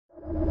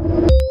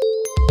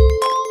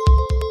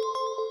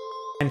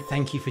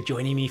Thank you for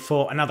joining me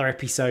for another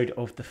episode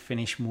of the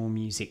Finish More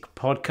Music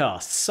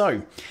podcast.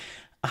 So,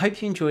 I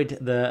hope you enjoyed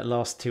the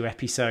last two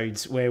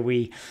episodes where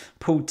we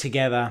pulled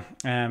together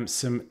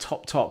some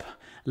top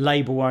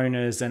label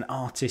owners and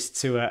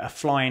artists who are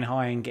flying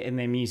high and getting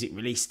their music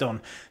released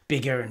on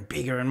bigger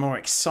and more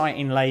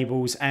exciting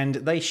labels, and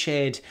they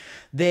shared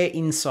their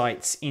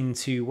insights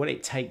into what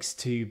it takes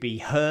to be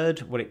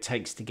heard, what it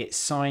takes to get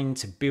signed,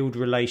 to build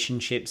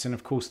relationships, and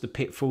of course the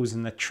pitfalls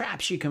and the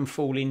traps you can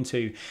fall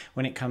into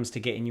when it comes to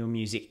getting your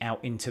music out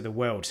into the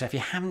world. So if you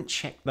haven't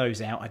checked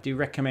those out, I do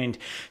recommend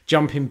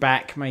jumping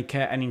back, make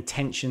an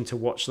intention to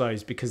watch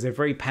those, because they're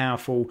very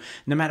powerful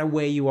no matter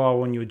where you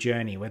are on your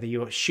journey, whether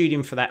you're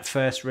shooting for that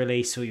first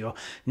release or you're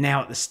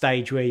now at the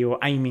stage where you're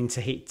aiming to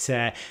hit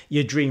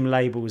your dream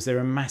labels. There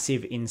are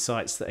massive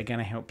insights that are going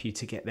to help you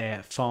to get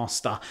there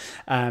faster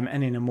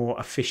and in a more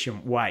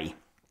efficient way.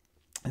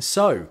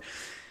 So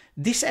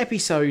this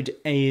episode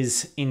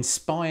is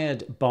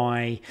inspired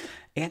by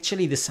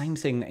actually the same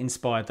thing that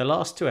inspired the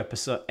last two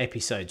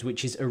episodes,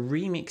 which is a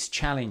remix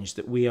challenge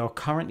that we are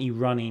currently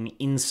running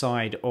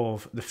inside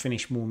of the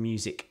Finish More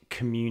Music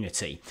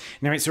community.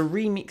 Now, it's a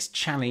remix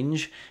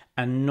challenge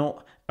and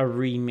not a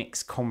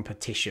remix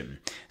competition.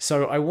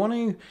 So I want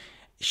to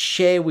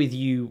share with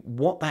you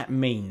what that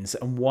means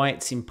and why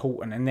it's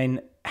important, and then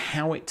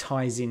how it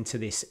ties into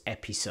this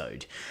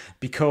episode,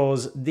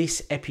 because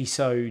this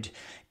episode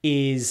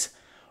is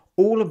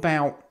all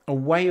about a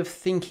way of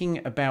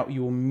thinking about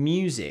your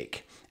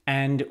music.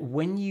 And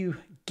when you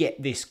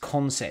get this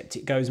concept,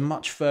 it goes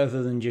much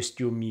further than just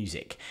your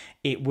music.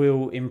 It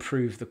will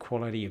improve the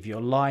quality of your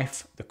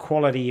life, the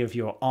quality of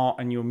your art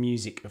and your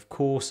music, of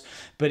course,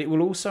 but it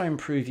will also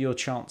improve your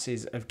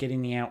chances of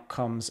getting the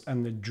outcomes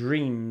and the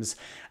dreams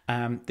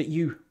that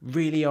you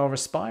really are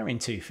aspiring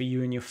to for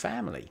you and your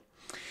family.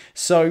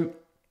 So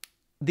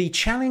the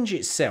challenge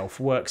itself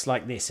works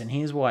like this, and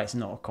here's why it's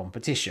not a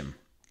competition.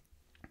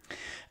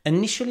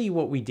 Initially,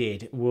 what we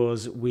did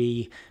was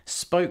we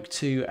spoke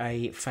to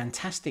a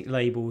fantastic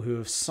label who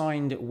have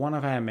signed one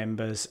of our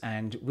members,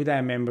 and with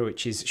our member,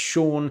 which is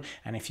Sean,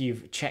 and if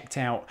you've checked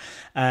out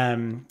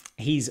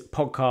his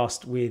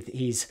podcast with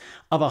his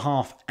other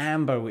half,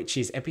 Amber, which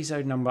is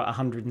episode number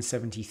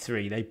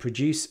 173, they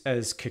produce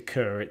as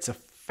Kakur. It's a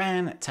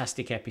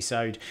fantastic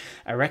episode.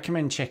 I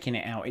recommend checking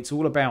it out. It's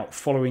all about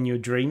following your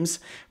dreams,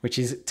 which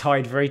is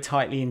tied very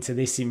tightly into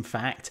this, in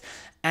fact,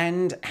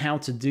 and how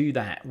to do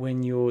that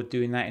when you're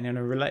doing that in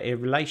a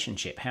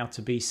relationship, how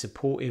to be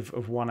supportive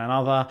of one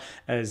another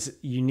as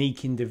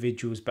unique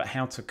individuals, but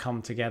how to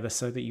come together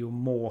so that you're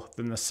more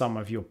than the sum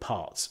of your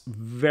parts.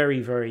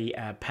 Very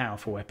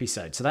powerful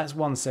episode. So that's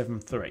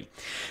 173.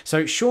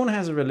 So Sean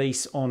has a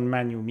release on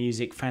Manual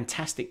Music,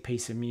 fantastic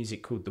piece of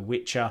music called The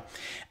Witcher,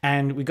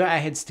 and we got our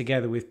heads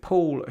together with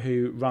Paul,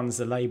 who runs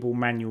the label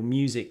Manual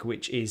Music,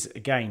 which is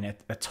again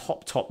a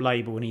top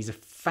label, and he's a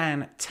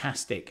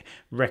fantastic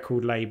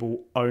record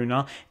label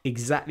owner,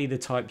 exactly the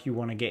type you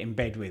want to get in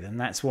bed with. And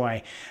that's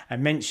why I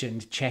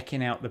mentioned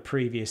checking out the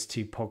previous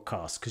two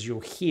podcasts, because you'll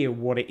hear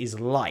what it is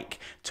like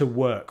to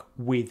work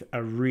with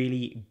a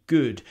really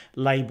good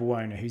label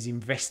owner who's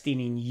investing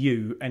in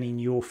you and in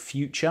your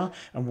future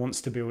and wants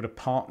to build a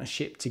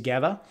partnership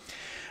together.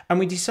 And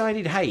we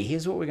decided, hey,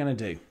 here's what we're going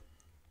to do.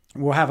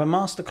 We'll have a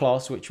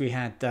masterclass, which we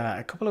had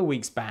a couple of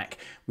weeks back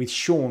with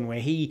Sean, where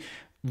he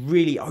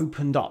really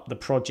opened up the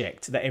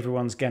project that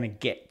everyone's going to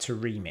get to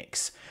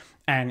remix.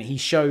 And he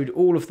showed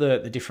all of the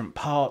different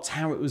parts,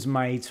 how it was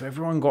made, so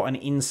everyone got an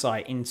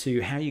insight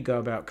into how you go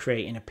about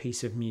creating a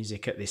piece of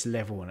music at this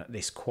level and at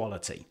this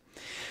quality.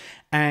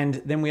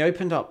 And then we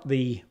opened up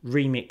the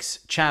remix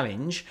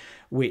challenge,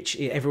 which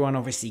everyone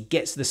obviously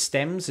gets the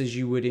stems as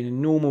you would in a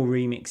normal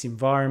remix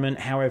environment.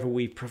 However,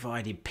 we've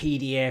provided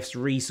PDFs,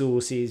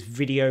 resources,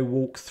 video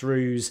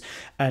walkthroughs,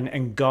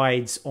 and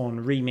guides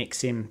on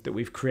remixing that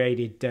we've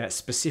created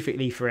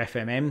specifically for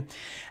FMM.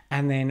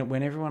 And then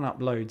when everyone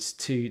uploads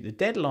to the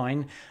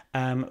deadline,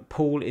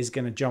 Paul is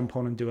going to jump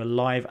on and do a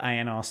live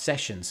A&R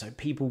session, so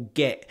people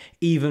get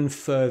even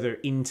further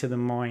into the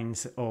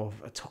minds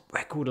of a top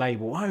record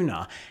label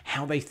owner,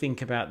 how they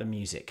think about the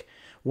music,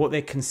 what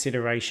their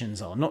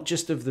considerations are, not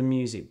just of the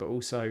music, but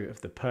also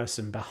of the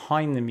person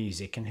behind the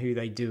music and who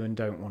they do and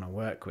don't want to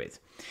work with.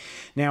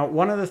 Now,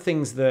 one of the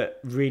things that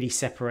really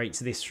separates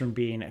this from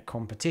being a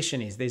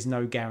competition is there's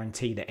no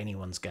guarantee that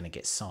anyone's going to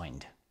get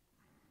signed.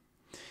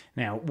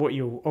 Now, what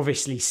you'll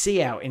obviously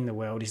see out in the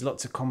world is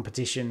lots of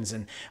competitions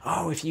and,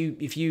 oh, if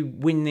you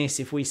win this,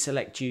 if we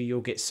select you,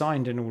 you'll get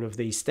signed and all of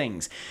these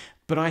things.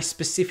 But I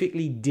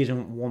specifically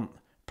didn't want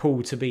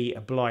Paul to be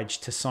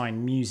obliged to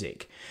sign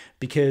music,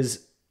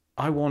 because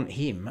I want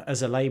him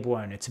as a label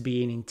owner to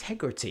be in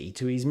integrity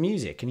to his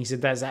music. And he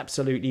said, that's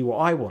absolutely what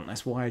I want.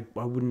 That's why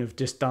I wouldn't have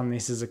just done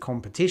this as a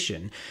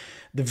competition.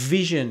 The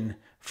vision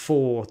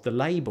for the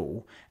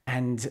label,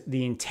 and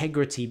the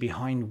integrity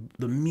behind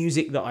the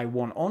music that I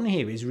want on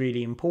here is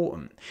really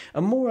important.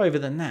 And moreover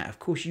than that, of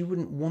course, you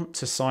wouldn't want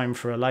to sign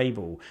for a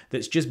label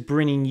that's just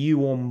bringing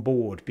you on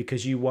board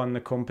because you won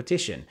the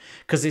competition,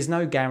 because there's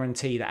no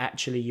guarantee that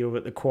actually you're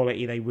at the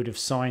quality they would have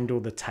signed or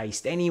the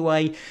taste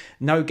anyway.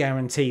 No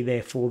guarantee,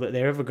 therefore, that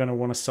they're ever going to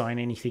want to sign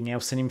anything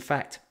else. And in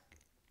fact,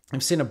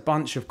 I've seen a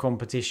bunch of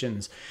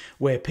competitions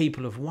where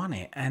people have won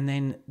it and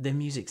then their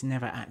music's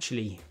never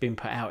actually been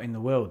put out in the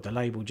world. The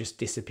label just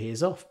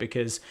disappears off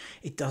because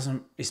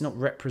it's not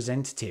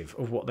representative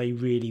of what they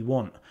really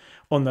want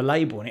on the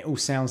label, and it all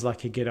sounds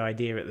like a good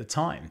idea at the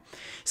time.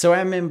 So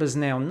our members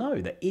now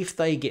know that if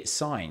they get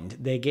signed,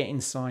 they're getting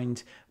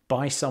signed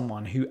by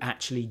someone who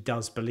actually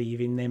does believe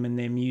in them and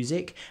their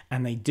music,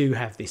 and they do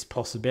have this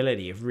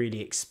possibility of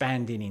really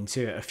expanding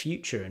into a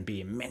future and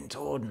being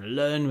mentored and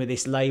learn with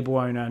this label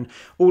owner and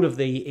all of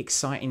the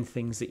exciting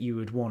things that you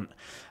would want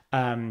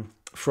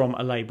from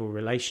a label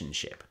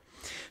relationship.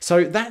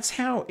 So that's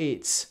how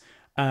it's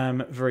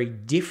very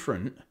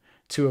different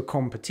to a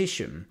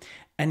competition.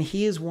 And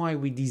here's why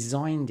we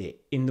designed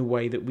it in the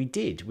way that we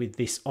did, with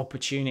this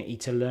opportunity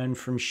to learn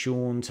from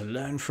Sean, to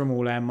learn from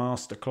all our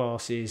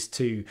masterclasses,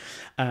 to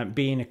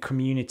be in a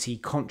community,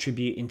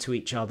 contributing to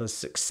each other's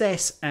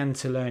success, and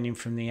to learning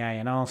from the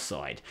A&R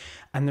side.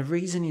 And the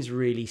reason is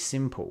really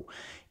simple.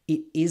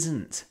 It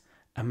isn't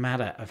a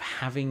matter of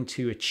having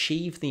to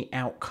achieve the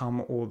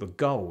outcome or the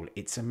goal.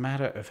 It's a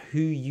matter of who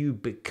you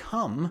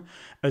become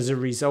as a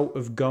result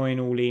of going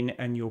all in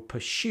and your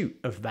pursuit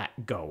of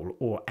that goal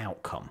or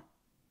outcome.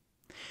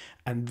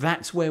 And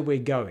that's where we're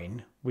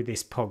going with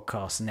this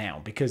podcast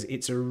now, because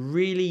it's a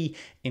really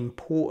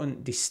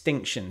important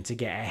distinction to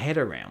get our head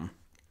around.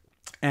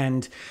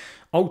 And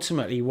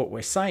ultimately what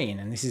we're saying,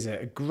 and this is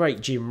a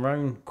great Jim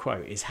Rohn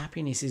quote, is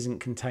happiness isn't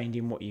contained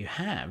in what you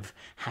have.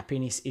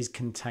 Happiness is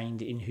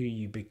contained in who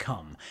you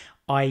become,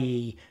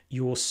 i.e.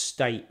 your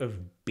state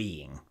of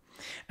being.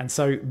 And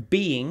so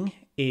being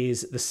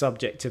is the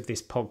subject of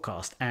this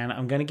podcast, and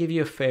I'm going to give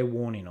you a fair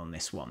warning on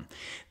this one.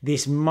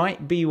 This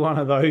might be one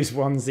of those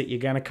ones that you're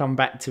going to come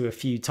back to a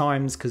few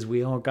times, because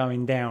we are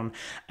going down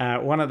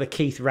one of the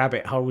Keith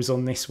rabbit holes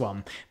on this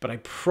one. But I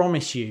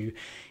promise you,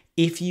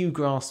 if you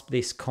grasp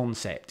this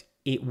concept,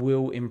 it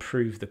will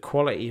improve the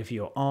quality of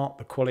your art,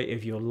 the quality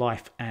of your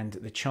life, and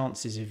the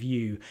chances of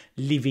you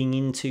living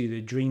into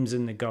the dreams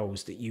and the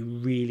goals that you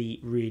really,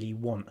 really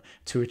want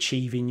to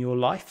achieve in your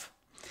life.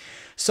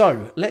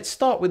 So let's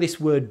start with this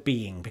word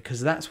being,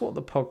 because that's what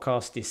the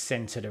podcast is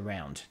centered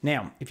around.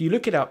 Now, if you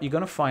look it up, you're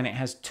going to find it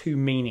has two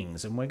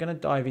meanings, and we're going to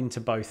dive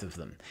into both of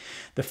them.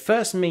 The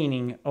first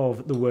meaning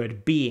of the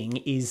word being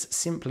is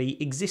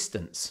simply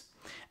existence.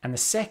 And the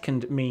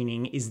second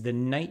meaning is the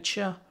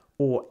nature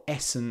or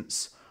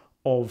essence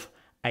of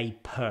a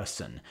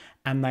person.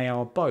 And they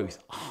are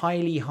both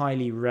highly,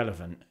 highly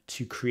relevant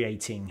to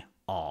creating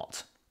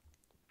art.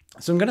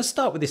 So I'm going to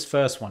start with this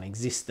first one,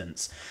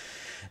 existence.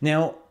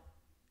 Now,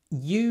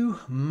 you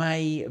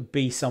may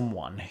be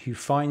someone who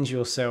finds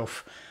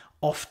yourself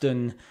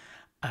often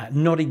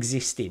not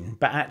existing,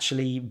 but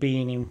actually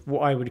being in what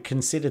I would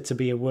consider to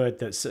be a word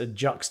that's a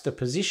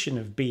juxtaposition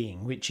of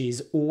being, which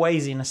is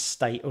always in a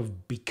state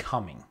of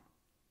becoming.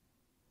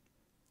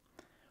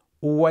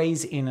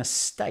 Always in a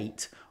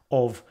state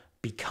of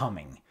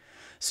becoming.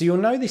 So you'll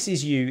know this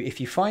is you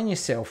if you find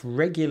yourself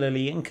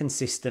regularly and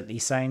consistently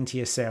saying to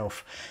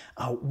yourself,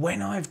 oh,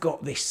 when I've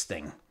got this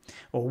thing,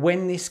 or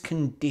when this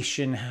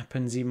condition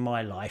happens in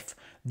my life,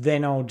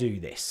 then I'll do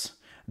this.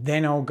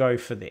 Then I'll go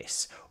for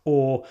this.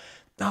 Or,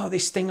 oh,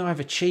 this thing I've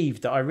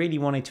achieved that I really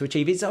wanted to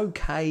achieve, it's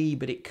okay,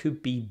 but it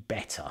could be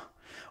better.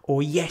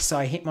 Or, yes,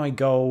 I hit my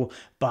goal,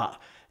 but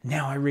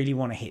now I really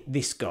want to hit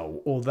this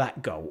goal or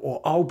that goal.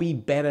 Or, I'll be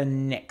better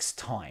next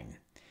time.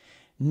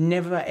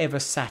 Never ever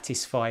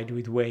satisfied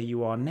with where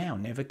you are now.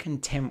 Never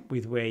content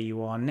with where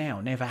you are now.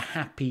 Never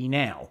happy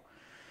now.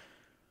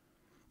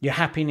 Your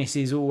happiness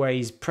is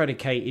always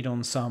predicated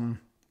on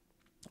some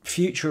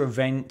future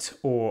event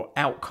or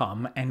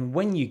outcome, and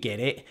when you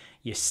get it,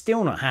 you're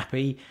still not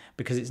happy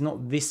because it's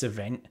not this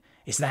event,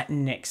 it's that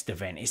next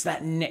event, it's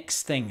that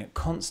next thing,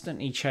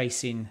 constantly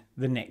chasing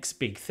the next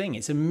big thing.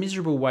 It's a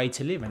miserable way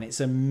to live, and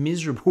it's a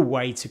miserable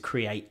way to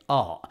create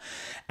art.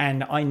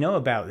 And I know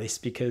about this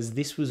because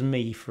this was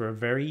me for a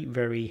very,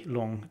 very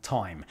long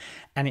time,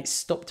 and it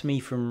stopped me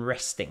from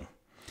resting.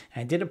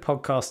 I did a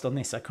podcast on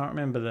this. I can't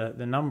remember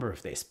the number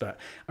of this, but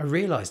I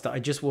realized that I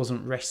just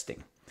wasn't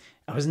resting.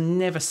 I was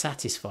never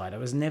satisfied. I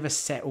was never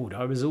settled.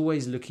 I was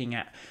always looking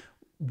at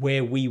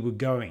where we were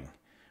going,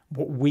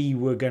 what we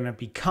were going to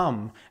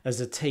become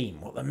as a team,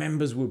 what the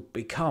members would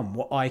become,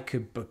 what I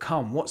could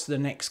become. What's the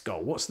next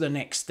goal? What's the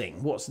next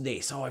thing? What's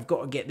this? Oh, I've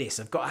got to get this.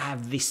 I've got to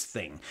have this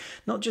thing.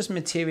 Not just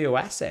material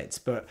assets,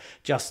 but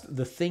just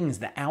the things,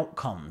 the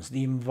outcomes,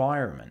 the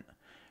environment.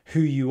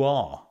 Who you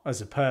are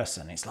as a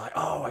person. It's like,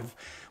 oh,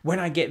 when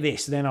I get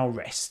this, then I'll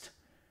rest.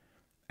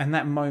 And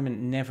that moment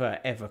never,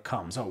 ever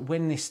comes. Oh,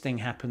 when this thing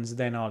happens,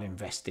 then I'll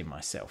invest in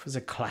myself. It's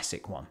a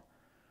classic one.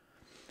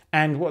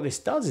 And what this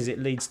does is it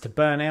leads to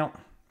burnout,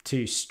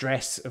 to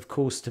stress, of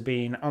course, to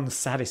being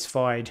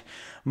unsatisfied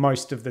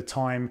most of the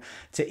time,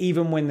 to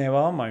even when there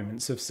are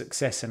moments of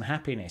success and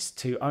happiness,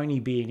 to only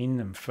being in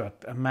them for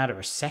a matter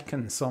of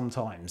seconds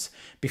sometimes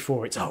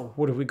before it's, oh,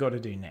 what have we got to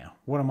do now?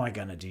 What am I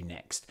going to do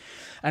next?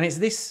 And it's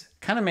this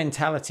kind of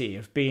mentality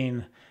of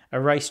being a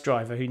race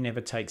driver who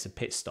never takes a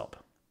pit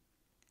stop.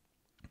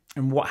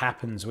 And what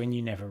happens when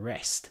you never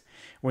rest,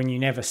 when you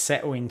never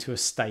settle into a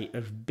state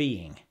of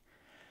being?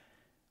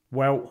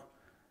 Well,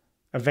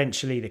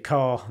 eventually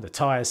the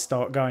tyres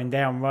start going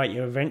down, right?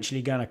 You're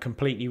eventually going to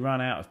completely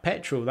run out of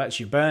petrol. That's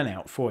your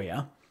burnout for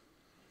you.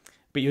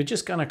 But you're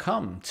just going to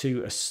come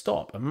to a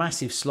stop, a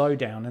massive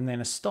slowdown and then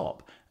a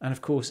stop. And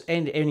of course,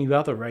 any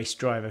other race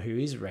driver who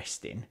is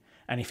resting,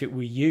 and if it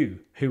were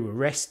you who were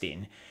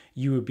resting,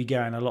 you would be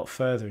going a lot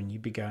further and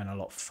you'd be going a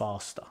lot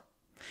faster.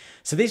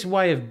 So this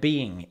way of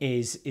being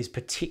is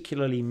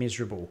particularly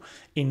miserable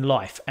in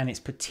life, and it's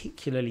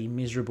particularly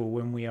miserable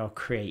when we are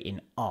creating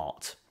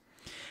art.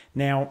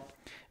 Now,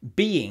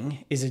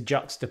 being is a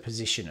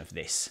juxtaposition of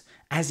this,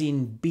 as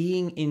in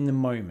being in the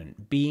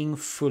moment, being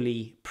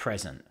fully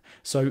present.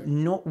 So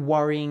not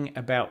worrying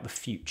about the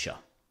future.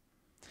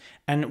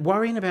 And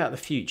worrying about the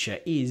future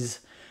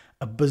is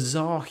a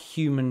bizarre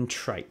human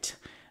trait.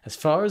 As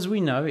far as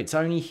we know, it's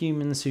only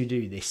humans who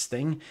do this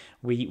thing.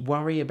 We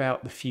worry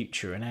about the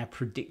future and our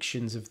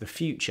predictions of the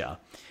future,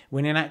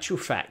 when in actual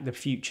fact, the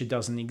future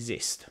doesn't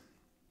exist.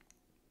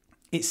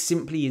 It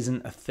simply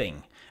isn't a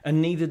thing,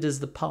 and neither does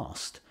the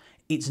past.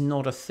 It's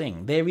not a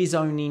thing. There is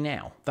only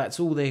now. That's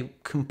all there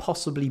can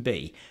possibly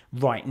be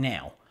right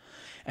now.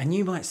 And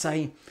you might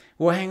say,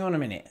 well, hang on a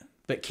minute,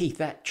 but Keith,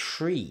 that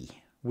tree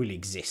will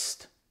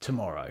exist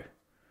tomorrow.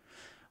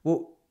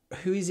 Well,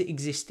 who is it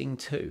existing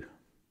to?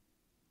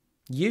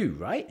 You,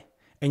 right?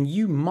 And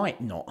you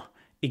might not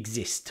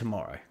exist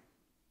tomorrow.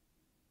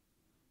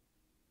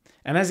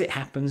 And as it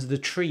happens, the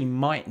tree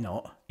might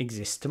not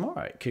exist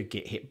tomorrow. It could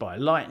get hit by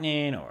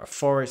lightning or a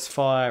forest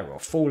fire or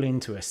fall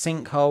into a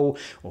sinkhole,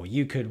 or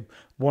you could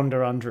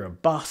wander under a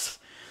bus,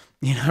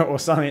 or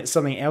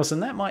something else.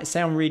 And that might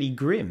sound really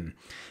grim.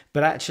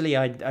 But actually,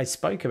 I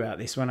spoke about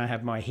this when I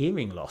had my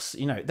hearing loss.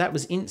 That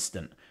was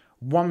instant.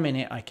 1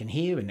 minute I can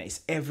hear, and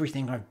it's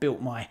everything I've built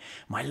my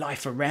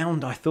life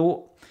around. I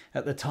thought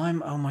at the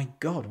time, oh my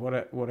God,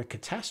 what a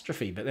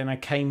catastrophe. But then I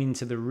came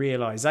into the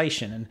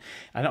realization,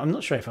 and I'm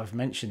not sure if I've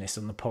mentioned this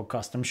on the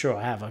podcast. I'm sure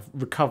I have. I've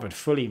recovered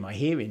fully my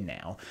hearing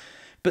now.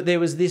 But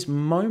there was this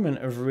moment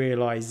of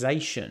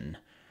realization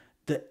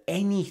that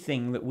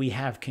anything that we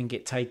have can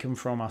get taken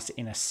from us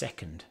in a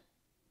second.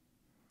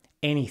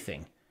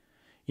 Anything.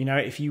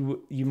 If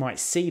you might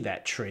see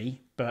that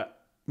tree, but,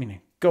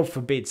 God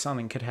forbid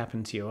something could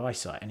happen to your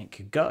eyesight and it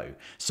could go.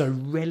 So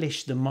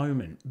relish the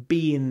moment,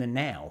 be in the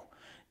now,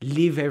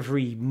 live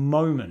every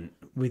moment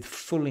with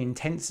full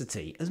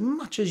intensity as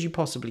much as you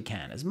possibly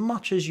can,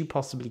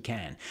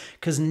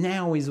 because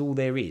now is all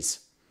there is.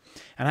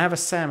 And I have a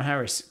Sam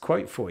Harris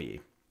quote for you.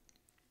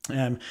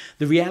 The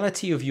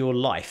reality of your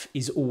life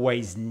is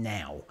always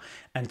now.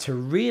 And to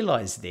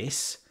realize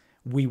this,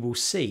 we will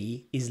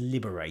see, is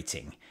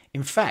liberating.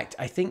 In fact,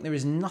 I think there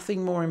is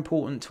nothing more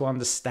important to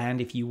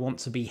understand if you want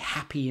to be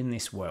happy in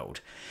this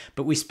world.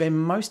 But we spend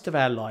most of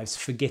our lives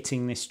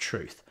forgetting this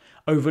truth,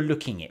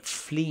 overlooking it,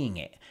 fleeing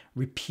it,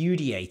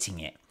 repudiating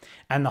it.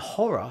 And the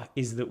horror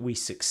is that we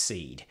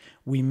succeed.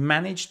 We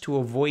manage to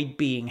avoid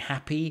being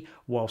happy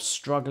while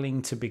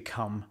struggling to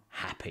become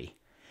happy.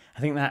 I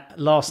think that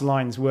last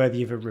line's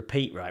worthy of a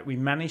repeat, right? We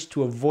manage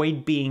to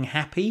avoid being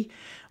happy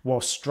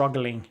while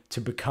struggling to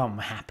become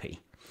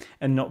happy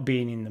and not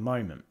being in the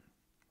moment.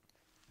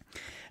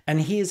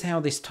 And here's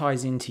how this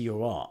ties into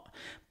your art.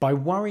 By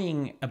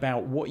worrying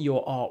about what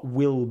your art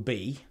will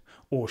be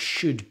or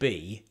should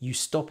be, you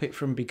stop it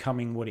from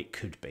becoming what it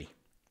could be.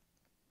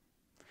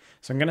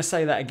 So I'm going to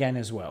say that again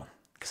as well,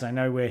 because I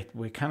know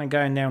we're kind of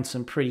going down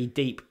some pretty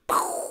deep,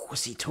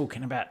 what's he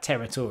talking about,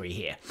 territory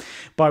here.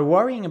 By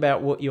worrying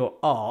about what your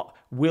art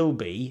will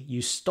be,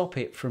 you stop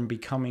it from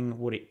becoming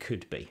what it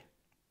could be.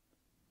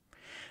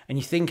 And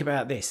you think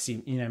about this,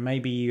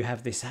 maybe you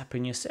have this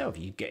happen yourself.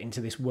 You get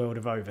into this world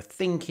of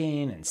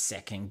overthinking and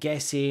second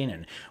guessing,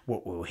 and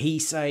what will he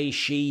say,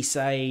 she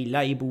say,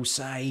 labels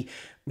say,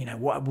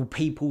 what will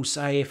people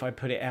say if I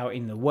put it out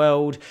in the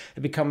world?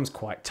 It becomes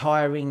quite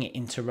tiring. It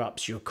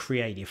interrupts your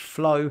creative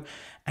flow,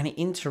 and it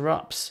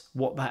interrupts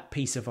what that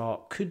piece of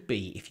art could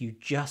be if you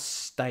just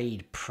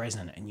stayed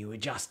present and you were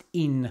just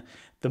in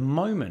the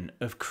moment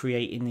of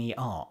creating the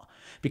art.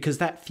 Because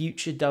that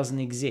future doesn't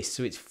exist,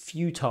 so it's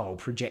futile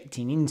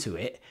projecting into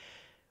it.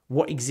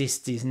 What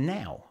exists is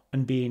now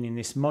and being in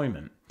this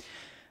moment.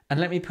 And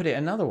let me put it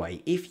another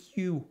way. If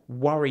you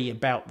worry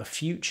about the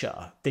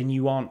future, then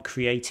you aren't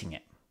creating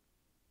it.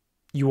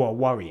 You are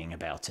worrying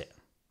about it.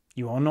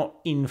 You are not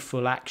in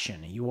full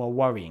action. You are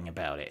worrying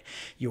about it.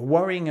 You're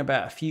worrying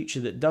about a future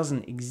that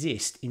doesn't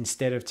exist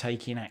instead of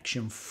taking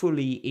action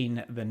fully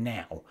in the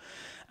now.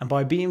 And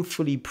by being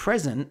fully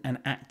present and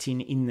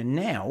acting in the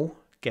now,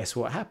 guess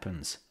what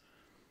happens?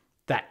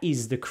 That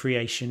is the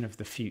creation of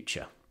the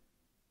future.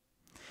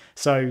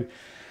 So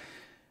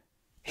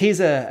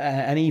Here's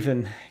an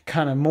even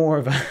kind of more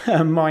of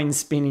a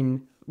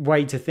mind-spinning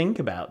way to think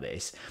about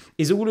this,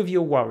 is all of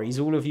your worries,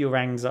 all of your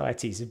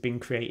anxieties have been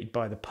created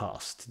by the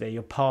past. They're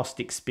your past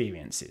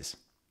experiences.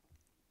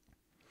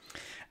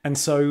 And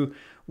so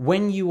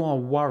when you are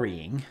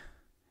worrying,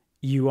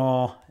 you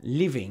are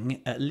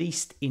living, at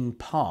least in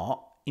part,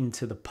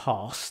 into the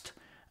past,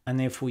 and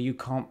therefore you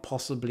can't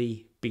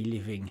possibly be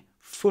living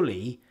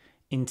fully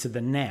into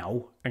the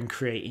now and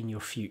creating your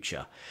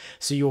future.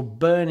 So you're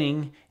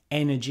burning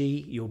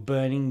energy, you're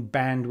burning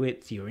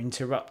bandwidth, you're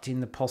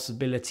interrupting the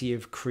possibility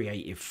of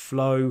creative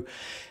flow,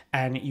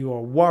 and you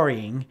are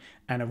worrying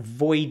and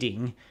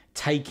avoiding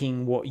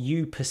taking what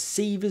you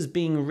perceive as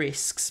being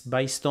risks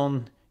based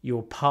on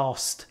your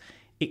past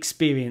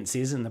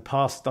experiences, and the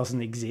past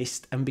doesn't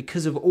exist. And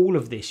because of all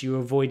of this, you're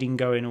avoiding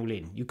going all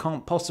in. You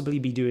can't possibly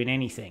be doing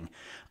anything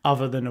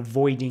other than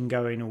avoiding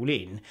going all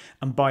in,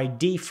 and by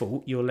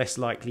default you're less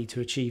likely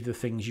to achieve the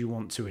things you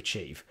want to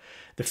achieve,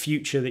 the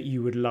future that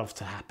you would love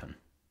to happen.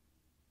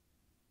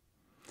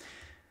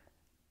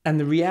 And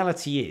the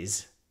reality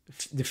is,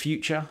 the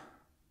future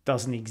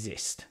doesn't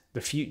exist.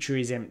 The future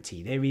is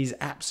empty. There is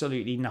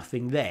absolutely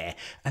nothing there,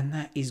 and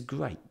that is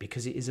great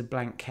because it is a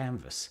blank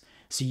canvas.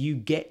 So you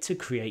get to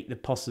create the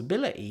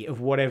possibility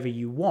of whatever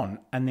you want,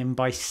 and then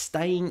by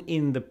staying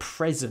in the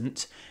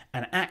present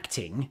and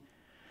acting,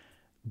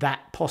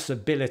 that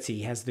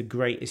possibility has the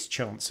greatest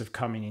chance of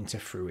coming into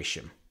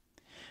fruition.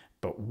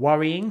 But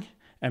worrying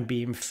and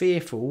being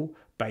fearful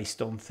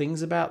based on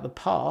things about the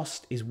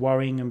past is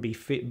worrying and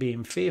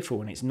being fearful,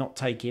 and it's not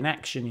taking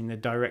action in the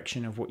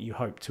direction of what you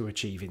hope to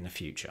achieve in the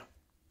future.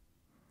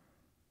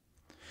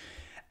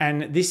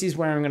 And this is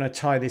where I'm going to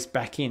tie this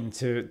back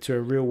into a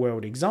real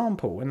world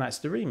example, and that's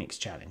the remix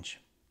challenge.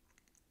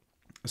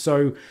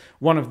 So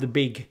one of the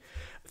big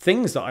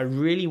things that I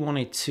really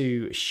wanted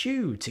to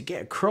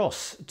get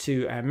across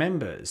to our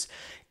members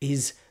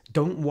is,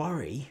 don't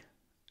worry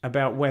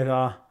about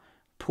whether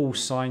Paul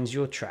signs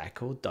your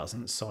track or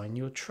doesn't sign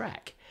your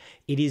track.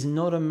 It is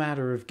not a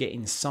matter of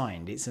getting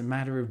signed. It's a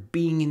matter of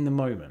being in the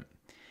moment,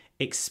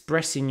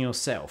 expressing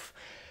yourself,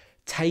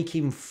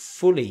 taking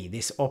fully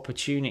this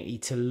opportunity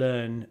to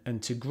learn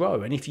and to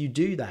grow. And if you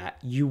do that,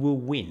 you will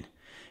win,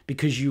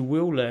 because you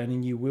will learn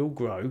and you will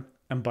grow.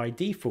 And by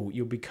default,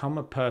 you'll become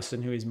a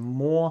person who is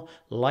more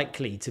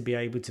likely to be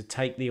able to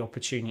take the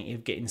opportunity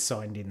of getting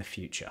signed in the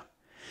future.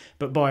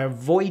 But by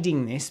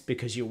avoiding this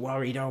because you're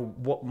worried, oh,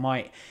 what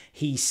might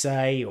he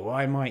say, or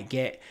I might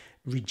get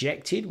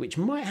rejected, which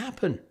might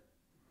happen.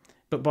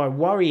 But by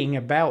worrying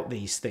about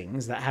these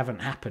things that haven't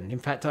happened. In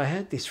fact, I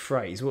heard this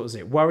phrase, what was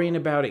it? Worrying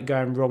about it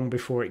going wrong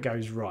before it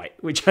goes right,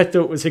 which I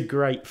thought was a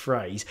great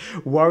phrase.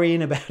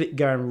 Worrying about it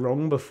going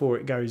wrong before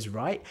it goes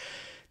right.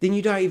 Then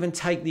you don't even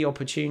take the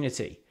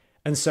opportunity.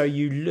 And so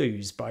you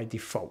lose by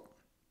default.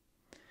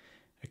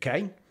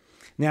 Okay?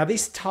 Now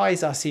this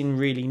ties us in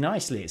really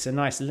nicely. It's a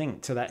nice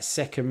link to that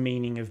second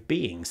meaning of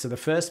being. So the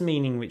first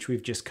meaning, which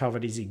we've just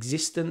covered, is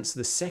existence.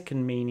 The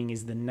second meaning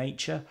is the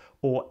nature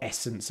or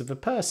essence of a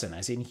person,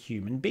 as in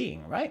human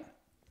being, right?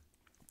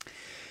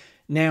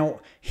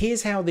 Now,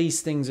 here's how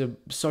these things are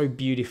so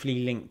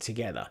beautifully linked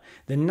together.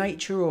 The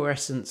nature or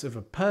essence of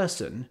a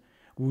person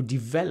will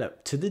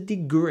develop to the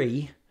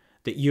degree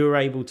that you're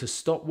able to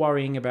stop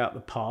worrying about the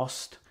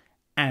past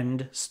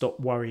and stop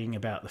worrying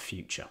about the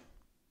future.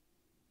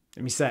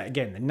 Let me say it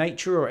again. The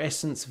nature or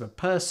essence of a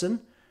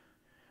person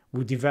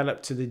will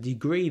develop to the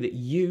degree that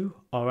you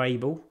are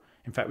able,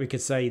 in fact, we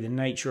could say the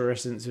nature or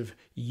essence of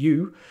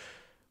you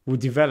will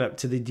develop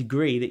to the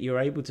degree that you're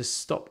able to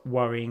stop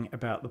worrying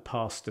about the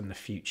past and the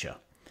future.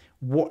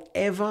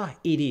 Whatever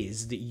it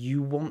is that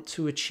you want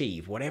to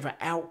achieve, whatever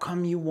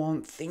outcome you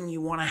want, thing you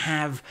want to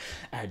have,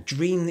 a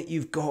dream that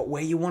you've got,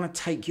 where you want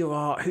to take your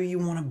art, who you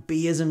want to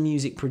be as a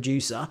music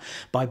producer,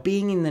 by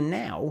being in the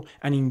now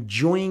and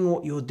enjoying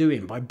what you're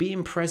doing, by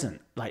being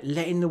present, like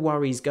letting the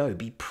worries go,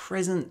 be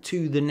present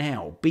to the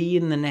now, be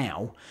in the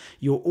now,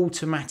 you're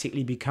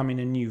automatically becoming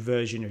a new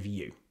version of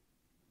you.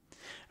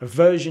 A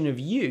version of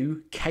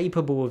you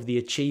capable of the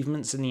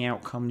achievements and the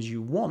outcomes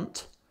you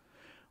want,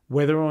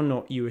 whether or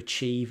not you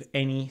achieve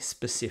any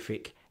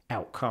specific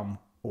outcome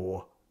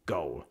or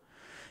goal.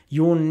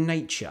 Your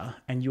nature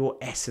and your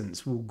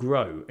essence will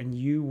grow, and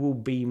you will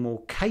be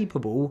more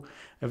capable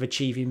of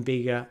achieving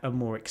bigger and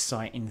more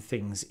exciting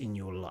things in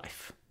your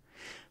life.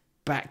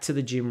 Back to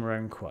the Jim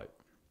Rohn quote.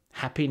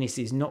 Happiness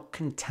is not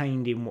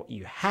contained in what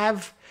you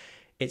have,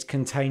 it's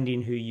contained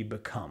in who you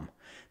become.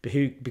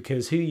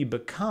 Because who you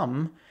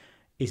become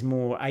is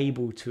more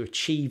able to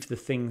achieve the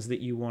things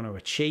that you want to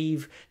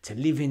achieve, to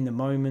live in the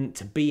moment,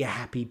 to be a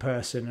happy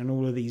person, and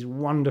all of these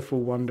wonderful,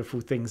 wonderful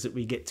things that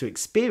we get to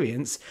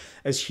experience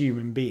as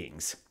human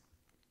beings.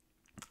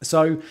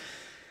 So,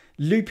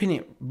 looping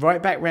it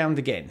right back round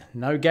again.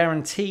 No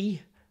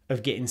guarantee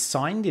of getting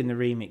signed in the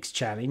Remix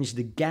Challenge.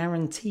 The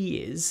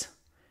guarantee is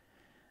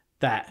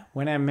that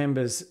when our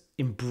members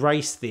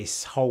embrace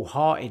this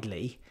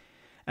wholeheartedly,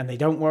 and they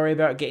don't worry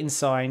about getting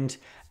signed,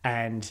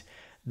 and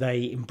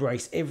they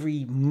embrace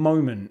every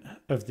moment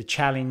of the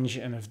challenge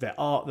and of the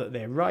art that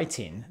they're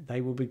writing, they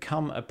will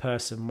become a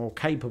person more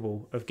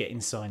capable of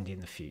getting signed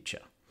in the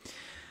future.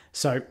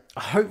 So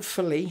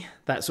hopefully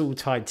that's all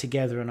tied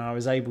together and I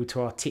was able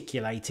to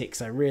articulate it,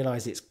 because I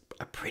realise it's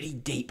a pretty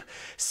deep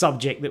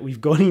subject that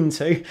we've gone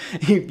into.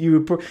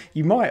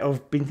 You might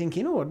have been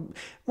thinking, oh, I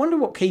wonder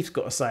what Keith's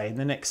got to say in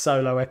the next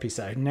solo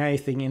episode. Now you're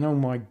thinking, oh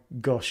my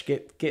gosh,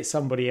 get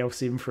somebody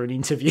else in for an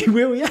interview,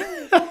 will you?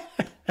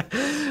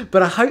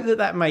 But I hope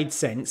that made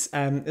sense.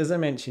 As I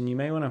mentioned, you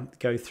may want to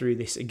go through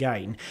this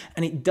again,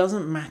 and it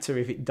doesn't matter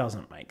if it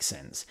doesn't make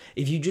sense.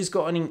 If you just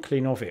got an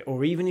inkling of it,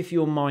 or even if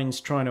your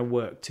mind's trying to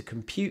work to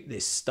compute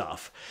this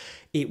stuff,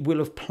 it will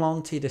have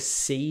planted a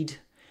seed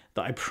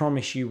that I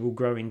promise you will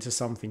grow into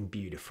something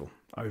beautiful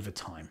over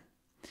time.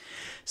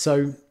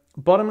 So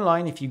bottom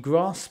line, if you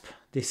grasp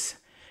this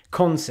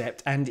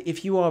concept, and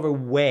if you are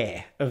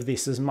aware of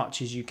this as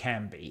much as you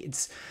can be,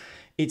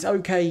 it's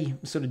okay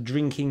sort of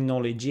drinking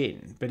knowledge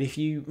in, but if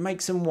you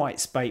make some white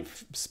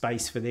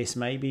space for this,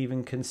 maybe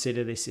even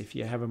consider this if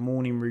you have a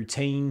morning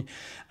routine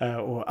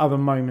or other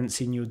moments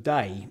in your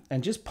day,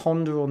 and just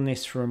ponder on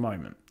this for a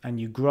moment,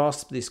 and you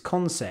grasp this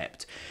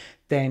concept,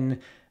 then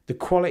the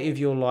quality of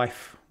your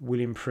life will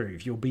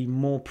improve. You'll be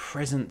more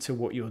present to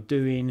what you're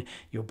doing.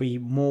 You'll be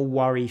more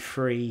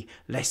worry-free,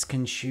 less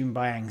consumed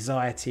by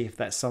anxiety, if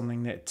that's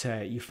something that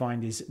you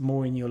find is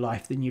more in your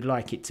life than you'd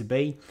like it to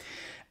be.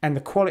 And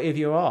the quality of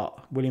your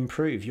art will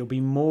improve. You'll be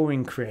more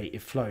in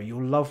creative flow.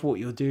 You'll love what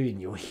you're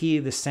doing. You'll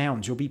hear the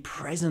sounds. You'll be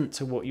present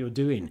to what you're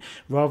doing,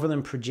 rather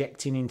than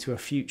projecting into a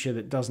future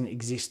that doesn't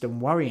exist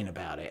and worrying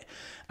about it.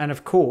 And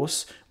of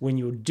course, when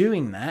you're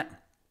doing that,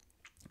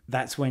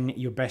 that's when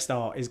your best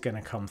art is going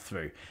to come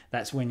through.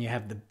 That's when you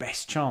have the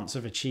best chance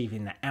of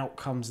achieving the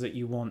outcomes that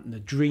you want and the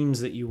dreams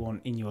that you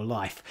want in your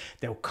life.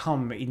 They'll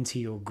come into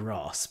your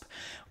grasp.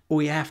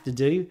 All you have to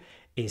do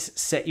is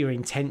set your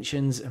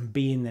intentions and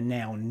be in the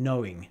now,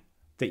 knowing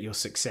that your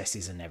success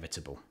is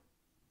inevitable.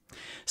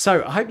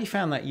 So I hope you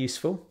found that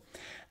useful.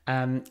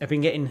 I've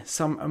been getting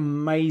some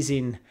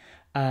amazing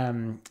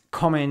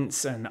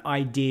comments and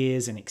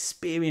ideas and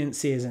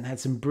experiences, and had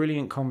some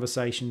brilliant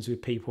conversations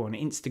with people on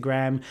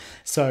Instagram.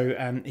 So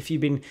if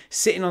you've been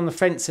sitting on the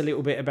fence a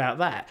little bit about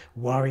that,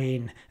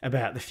 worrying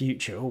about the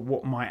future, or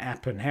what might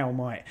happen, how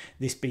might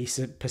this be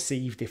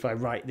perceived if I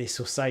write this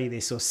or say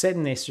this or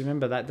send this,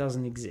 remember that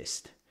doesn't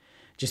exist.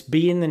 Just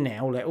be in the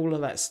now, let all of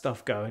that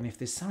stuff go. And if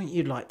there's something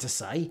you'd like to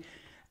say,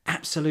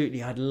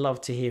 absolutely, I'd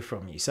love to hear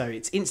from you. So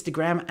it's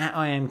Instagram at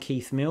I am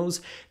Keith Mills.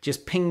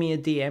 Just ping me a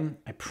DM.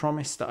 I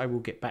promise that I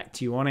will get back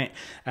to you on it.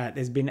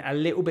 There's been a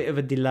little bit of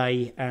a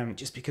delay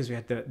just because we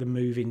had the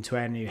move into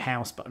our new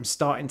house, but I'm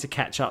starting to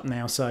catch up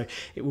now. So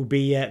it will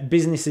be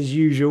business as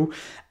usual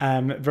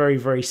very,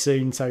 very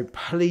soon. So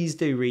please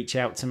do reach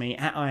out to me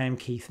at I am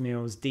Keith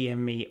Mills. DM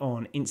me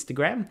on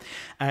Instagram.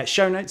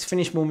 Show notes,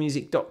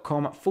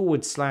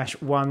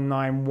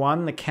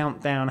 finishmormusic.com/191. The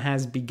countdown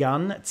has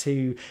begun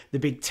to the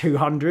big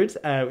 200.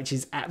 Which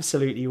is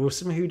absolutely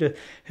awesome.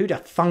 Who'd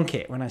have thunk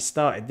it when I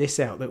started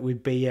this out that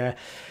we'd be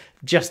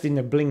just in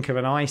the blink of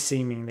an eye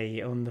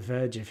seemingly on the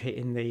verge of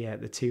hitting the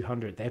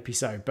 200th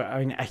episode. But I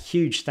mean, a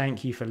huge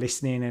thank you for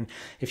listening, and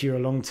if you're a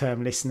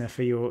long-term listener,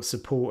 for your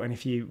support, and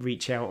if you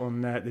reach out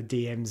on the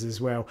DMs as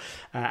well.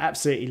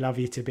 Absolutely love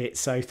you to bits.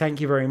 So thank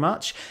you very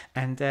much,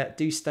 and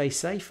do stay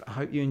safe. I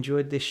hope you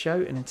enjoyed this show,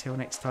 and until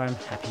next time,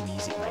 happy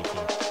music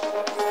making.